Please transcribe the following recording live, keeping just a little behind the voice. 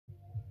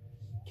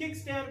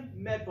Kickstand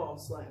med ball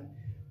slam.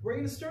 We're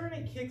going to start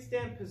in a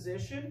kickstand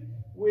position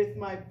with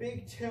my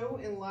big toe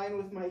in line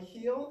with my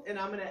heel, and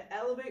I'm going to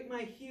elevate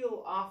my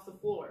heel off the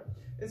floor.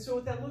 And so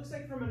what that looks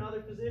like from another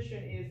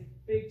position is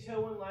big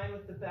toe in line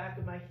with the back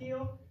of my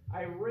heel.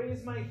 I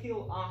raise my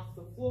heel off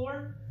the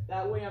floor.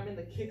 That way I'm in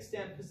the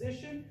kickstand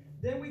position.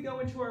 Then we go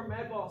into our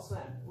med ball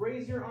slam.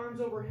 Raise your arms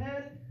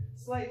overhead,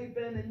 slightly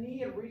bend the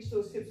knee and reach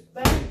those hips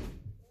back.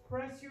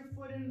 Press your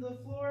foot into the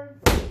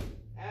floor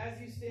as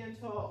you stand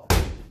tall.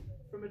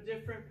 From a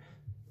different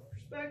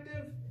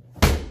perspective.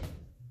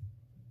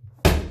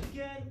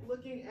 Again,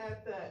 looking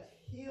at that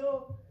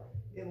heel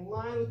in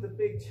line with the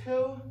big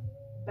toe.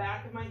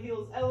 Back of my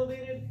heel is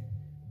elevated.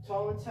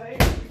 Tall and tight.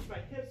 Reach my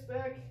hips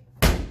back.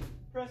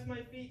 Press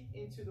my feet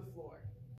into the floor.